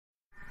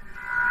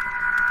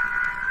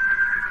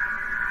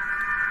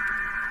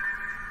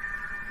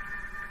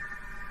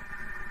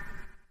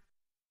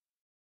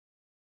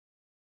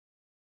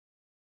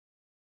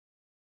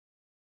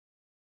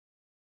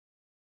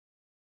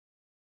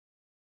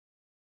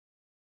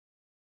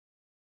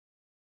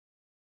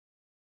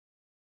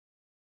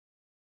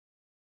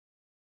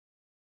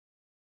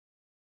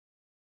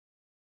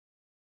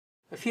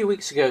A few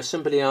weeks ago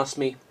somebody asked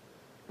me,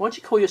 why do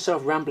you call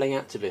yourself rambling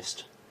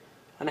activist?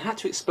 And I had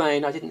to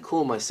explain I didn't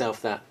call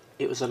myself that,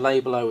 it was a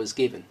label I was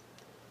given.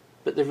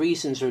 But the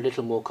reasons are a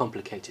little more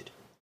complicated.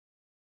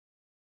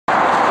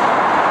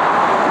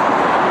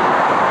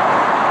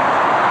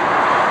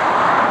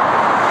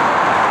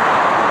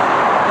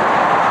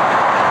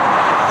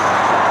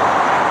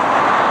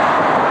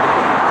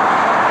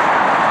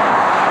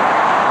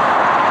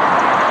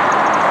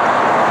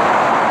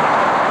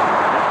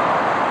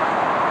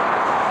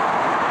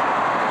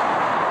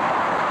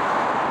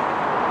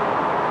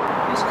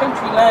 This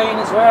country lane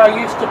is where I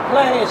used to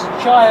play as a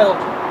child.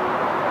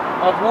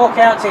 I'd walk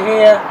out to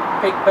here,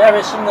 pick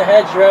berries from the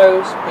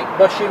hedgerows, pick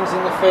bushings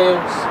in the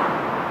fields,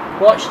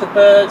 watch the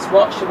birds,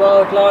 watch the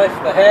wildlife,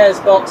 the hares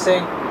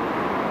boxing,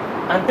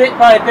 and bit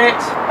by bit,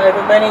 over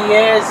many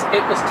years,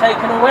 it was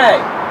taken away.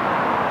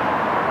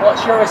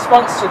 What's your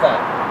response to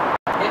that?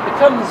 It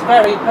becomes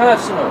very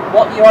personal.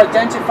 What you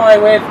identify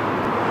with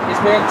is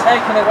being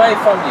taken away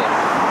from you.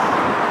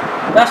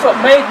 That's what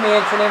made me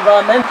into an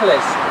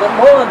environmentalist, but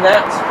more than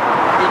that,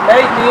 it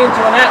made me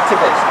into an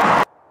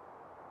activist.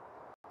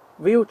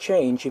 Real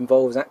change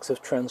involves acts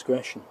of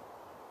transgression.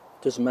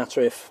 Doesn't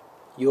matter if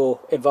your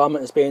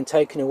environment is being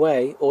taken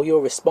away or you're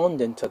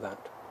responding to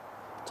that.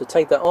 To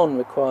take that on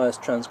requires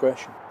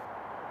transgression.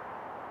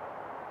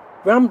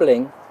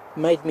 Rambling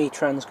made me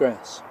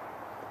transgress.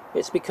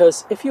 It's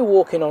because if you're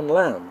walking on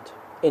land,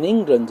 in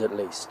England at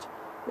least,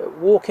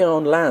 walking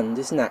on land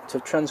is an act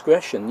of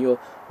transgression. You're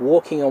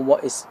walking on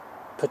what is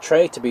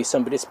portrayed to be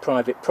somebody's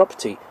private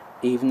property,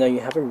 even though you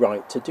have a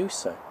right to do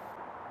so.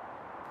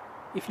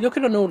 If you look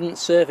at an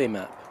Ordnance Survey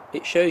map,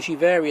 it shows you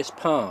various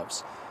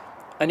paths,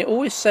 and it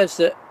always says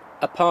that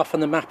a path on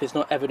the map is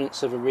not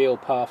evidence of a real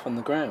path on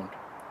the ground.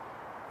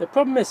 The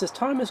problem is, as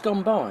time has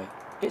gone by,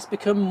 it's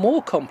become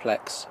more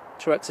complex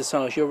to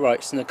exercise your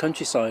rights in the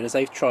countryside as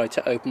they've tried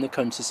to open the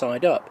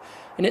countryside up.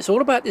 And it's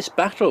all about this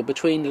battle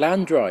between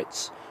land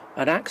rights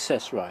and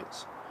access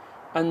rights.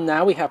 And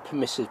now we have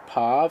permissive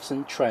paths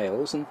and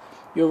trails, and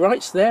your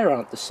rights there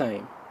aren't the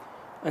same.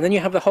 And then you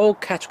have the whole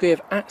category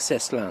of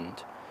access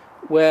land,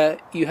 where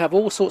you have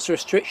all sorts of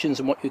restrictions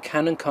on what you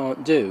can and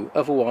can't do,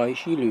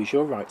 otherwise you lose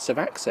your rights of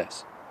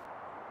access.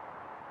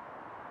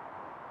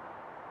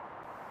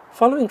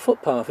 Following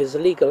footpath is a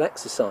legal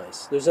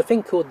exercise. There's a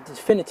thing called the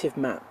definitive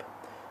map,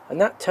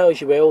 and that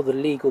tells you where all the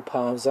legal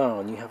paths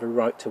are and you have a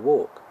right to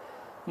walk.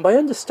 And by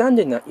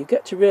understanding that, you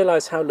get to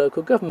realise how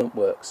local government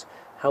works,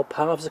 how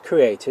paths are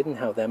created and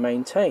how they're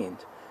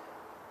maintained.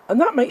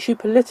 And that makes you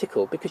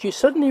political, because you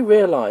suddenly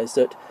realise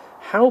that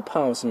how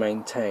paths are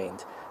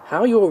maintained,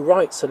 how your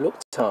rights are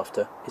looked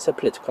after, is a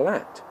political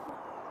act.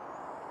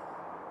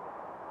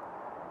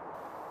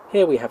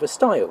 Here we have a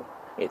stile.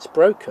 It's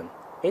broken.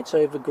 It's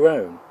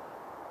overgrown.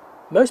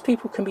 Most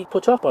people can be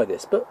put off by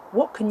this, but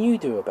what can you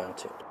do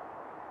about it?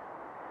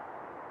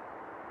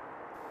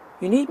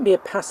 You needn't be a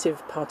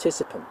passive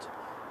participant.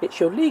 It's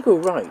your legal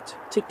right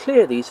to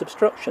clear these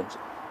obstructions.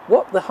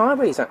 What the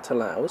Highways Act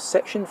allows,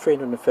 section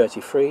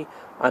 333,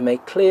 I may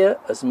clear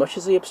as much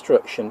of the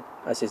obstruction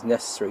as is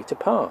necessary to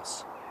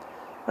pass.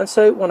 And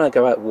so when I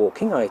go out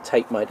walking, I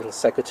take my little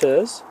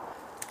secateurs,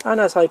 and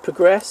as I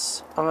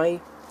progress,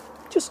 I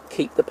just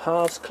keep the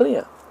paths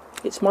clear.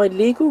 It's my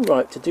legal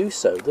right to do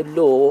so. The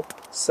law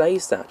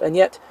says that. And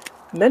yet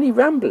many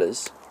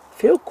ramblers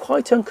feel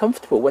quite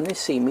uncomfortable when they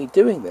see me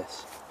doing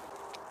this.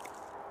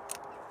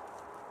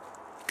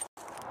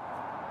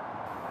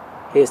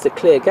 Here's the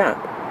clear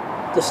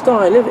gap. The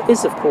stile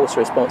is of course a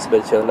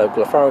responsibility of the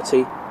local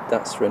authority.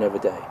 That's for another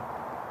day.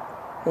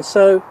 And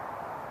so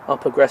I'll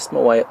progress my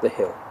way up the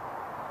hill.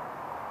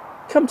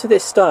 Come to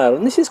this stile,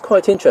 and this is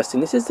quite interesting.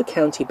 This is the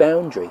county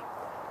boundary.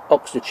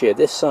 Oxfordshire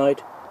this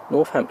side,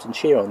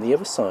 Northamptonshire on the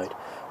other side.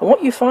 And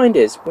what you find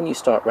is, when you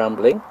start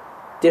rambling,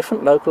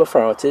 different local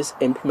authorities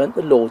implement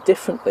the law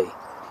differently.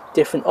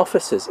 Different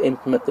officers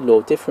implement the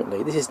law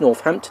differently. This is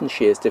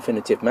Northamptonshire's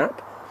definitive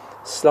map,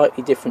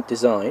 slightly different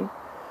design.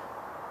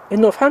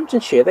 In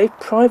Northamptonshire, they've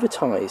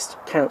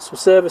privatised council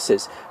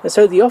services, and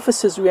so the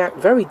officers react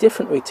very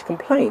differently to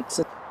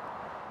complaints.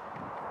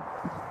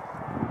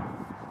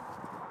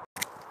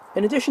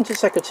 In addition to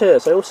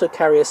secateurs, I also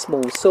carry a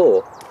small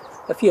saw.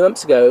 A few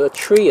months ago, a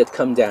tree had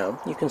come down.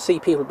 You can see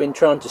people have been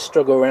trying to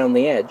struggle around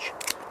the edge.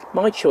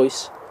 My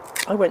choice,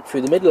 I went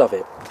through the middle of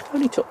it. It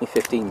only took me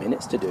 15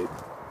 minutes to do.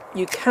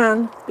 You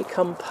can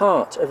become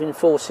part of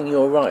enforcing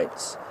your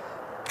rights,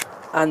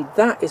 and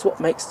that is what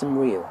makes them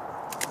real.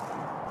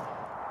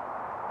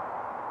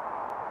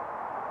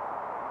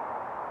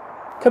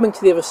 Coming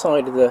to the other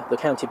side of the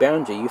county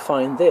boundary, you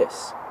find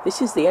this.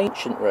 This is the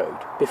ancient road.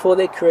 Before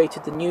they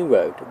created the new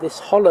road, this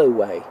hollow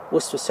way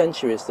was for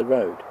centuries the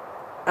road.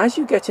 As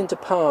you get into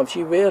paths,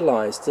 you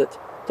realise that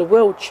the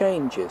world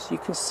changes. You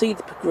can see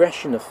the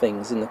progression of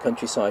things in the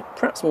countryside,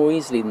 perhaps more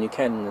easily than you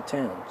can in the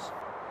towns.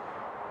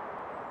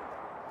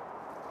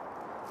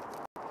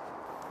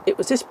 It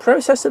was this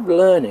process of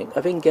learning,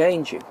 of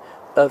engaging,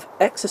 of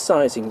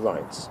exercising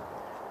rights,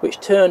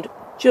 which turned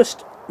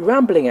just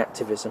rambling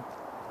activism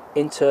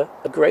into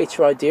a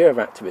greater idea of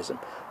activism,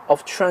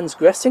 of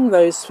transgressing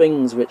those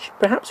things which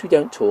perhaps we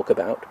don't talk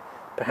about,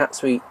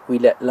 perhaps we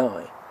let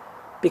lie,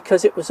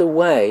 because it was a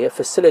way of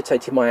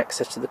facilitating my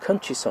access to the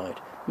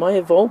countryside, my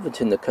involvement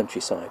in the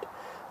countryside,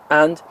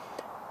 and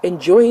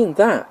enjoying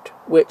that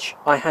which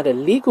I had a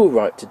legal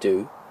right to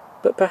do,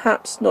 but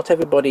perhaps not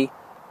everybody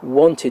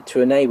wanted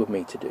to enable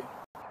me to do.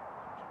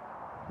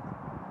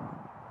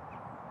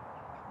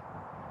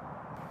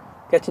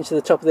 Getting to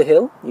the top of the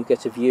hill, you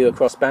get a view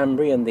across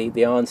Banbury and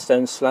the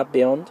ironstone slab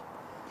beyond.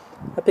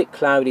 A bit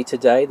cloudy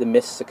today, the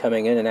mists are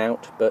coming in and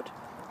out, but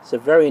it's a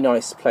very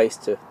nice place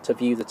to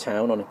view the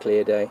town on a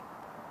clear day.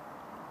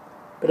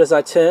 But as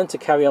I turn to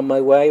carry on my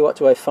way, what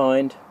do I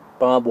find?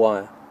 Barbed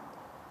wire.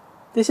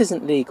 This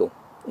isn't legal.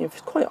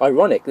 It's quite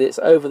ironic that it's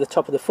over the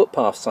top of the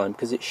footpath sign,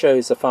 because it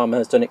shows the farmer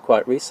has done it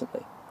quite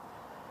recently.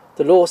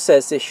 The law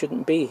says this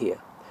shouldn't be here.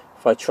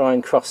 If I try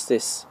and cross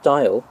this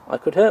stile, I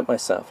could hurt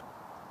myself.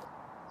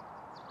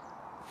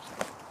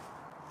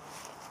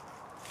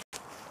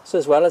 So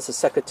as well as the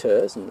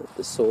secateurs and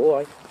the saw,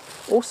 I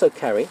also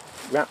carry,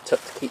 wrapped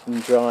up to keep them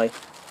dry,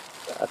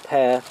 a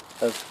pair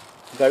of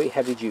very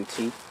heavy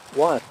duty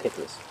wire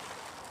clippers.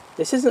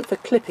 This isn't for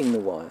clipping the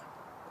wire,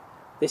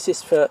 this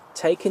is for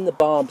taking the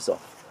barbs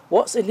off.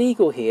 What's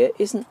illegal here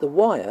isn't the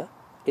wire,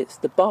 it's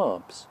the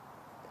barbs.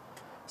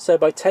 So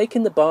by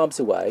taking the barbs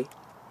away,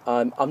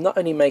 I'm not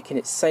only making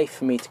it safe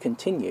for me to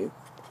continue,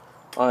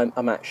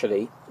 I'm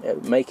actually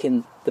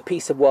making the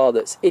piece of wire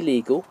that's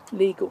illegal,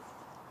 legal.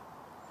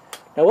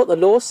 Now what the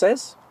law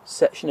says,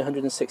 section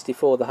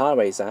 164 of the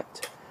Highways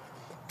Act,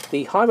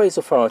 the Highways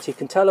Authority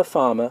can tell a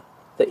farmer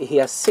that he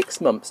has 6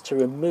 months to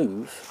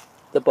remove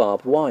the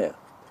barbed wire.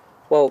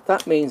 Well,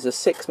 that means there's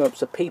 6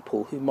 months of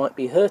people who might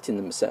be hurting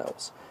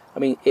themselves. I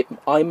mean,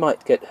 I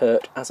might get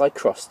hurt as I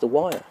cross the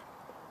wire.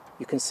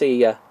 You can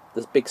see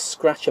there's a big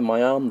scratch on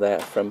my arm there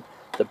from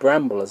the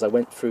bramble as I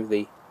went through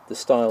the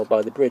stile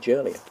by the bridge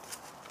earlier.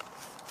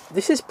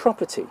 This is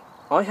property.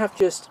 I have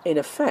just, in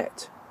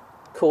effect,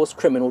 caused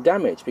criminal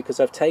damage because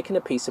I've taken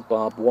a piece of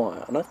barbed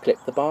wire and I've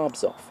clipped the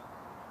barbs off.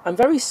 And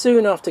very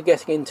soon after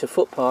getting into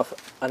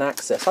footpath and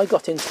access, I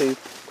got into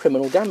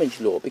criminal damage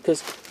law,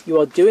 because you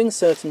are doing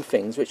certain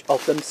things which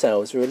of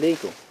themselves are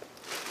illegal.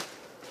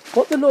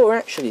 What the law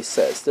actually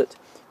says that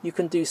you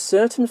can do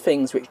certain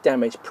things which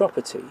damage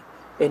property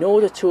in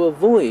order to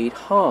avoid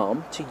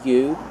harm to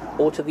you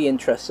or to the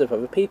interests of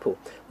other people.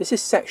 This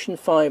is section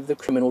 5 of the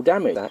Criminal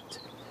Damage Act.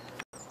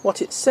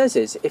 What it says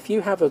is, if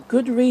you have a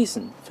good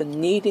reason for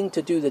needing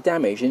to do the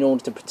damage in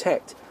order to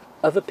protect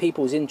other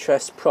people's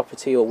interests,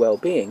 property or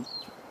well-being,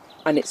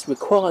 and it's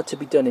required to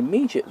be done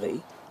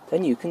immediately,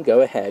 then you can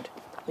go ahead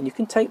and you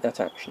can take that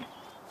action.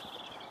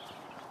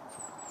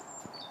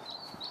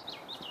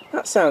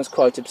 That sounds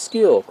quite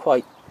obscure,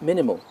 quite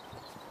minimal.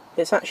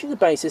 It's actually the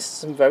basis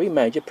of some very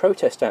major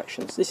protest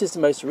actions. This is the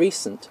most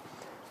recent,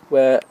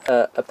 where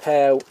a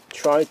pair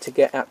tried to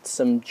get at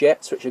some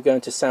jets which are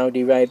going to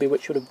Saudi Arabia,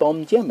 which would have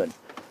bombed Yemen.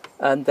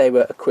 And they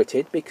were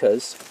acquitted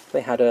because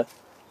they had a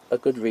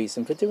good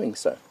reason for doing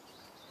so.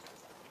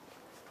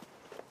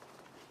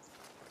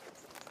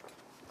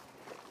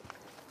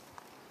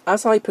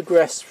 As I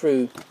progressed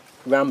through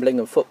rambling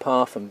and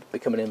footpath and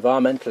become an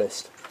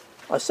environmentalist,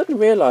 I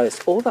suddenly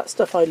realised all that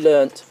stuff I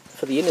learnt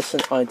for the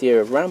innocent idea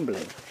of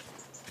rambling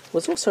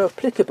was also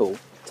applicable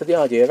to the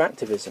idea of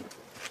activism.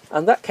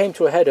 And that came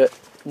to a head at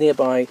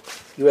nearby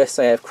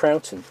USA of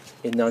Croughton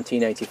in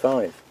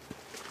 1985.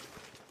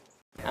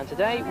 And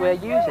today we're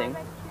using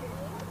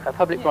a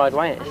public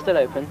bridleway. It's still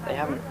open, they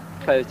haven't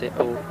closed it,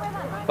 or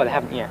well, they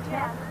haven't yet.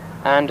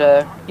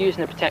 And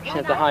using the protection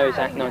of the Highways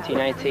Act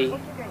 1980,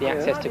 the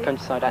Access to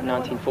Countryside Act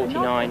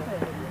 1949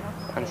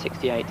 and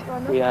 68,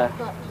 we are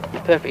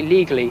perfectly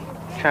legally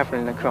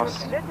travelling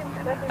across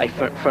a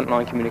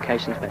frontline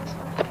communications fence.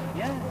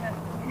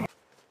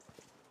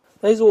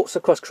 Those walks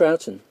across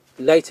Croughton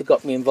later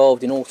got me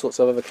involved in all sorts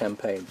of other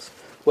campaigns,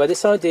 where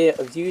this idea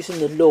of using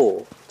the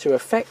law to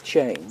effect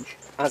change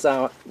as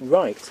our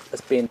right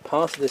as being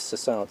part of this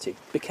society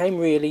became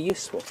really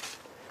useful.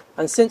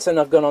 And since then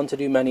I've gone on to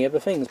do many other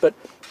things, but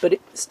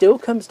it still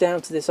comes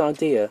down to this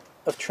idea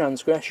of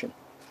transgression.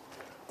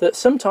 That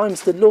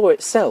sometimes the law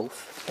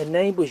itself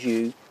enables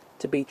you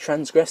to be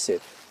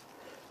transgressive.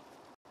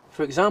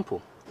 For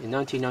example, in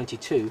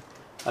 1992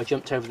 I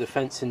jumped over the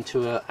fence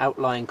into an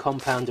outlying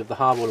compound of the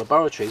Harwell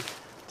Laboratory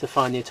to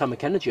find the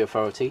Atomic Energy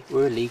Authority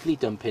were illegally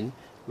dumping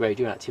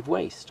radioactive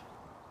waste.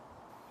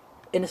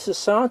 In a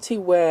society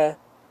where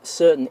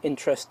certain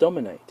interests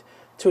dominate,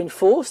 to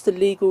enforce the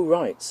legal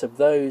rights of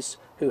those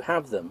who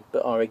have them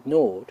but are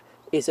ignored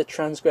is a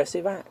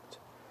transgressive act.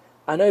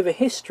 And over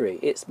history,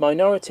 it's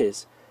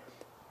minorities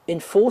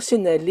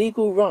enforcing their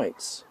legal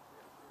rights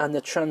and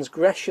the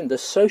transgression, the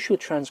social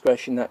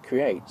transgression that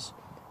creates,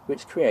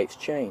 which creates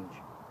change.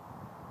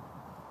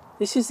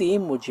 This is the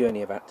inward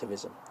journey of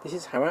activism. This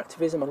is how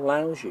activism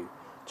allows you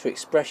to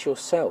express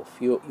yourself,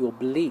 your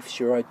beliefs,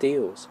 your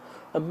ideals,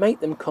 and make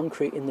them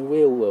concrete in the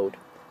real world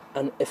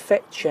and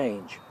effect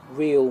change,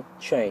 real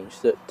change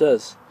that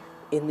does,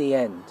 in the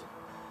end,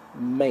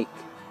 make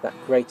that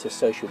greater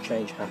social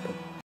change happen.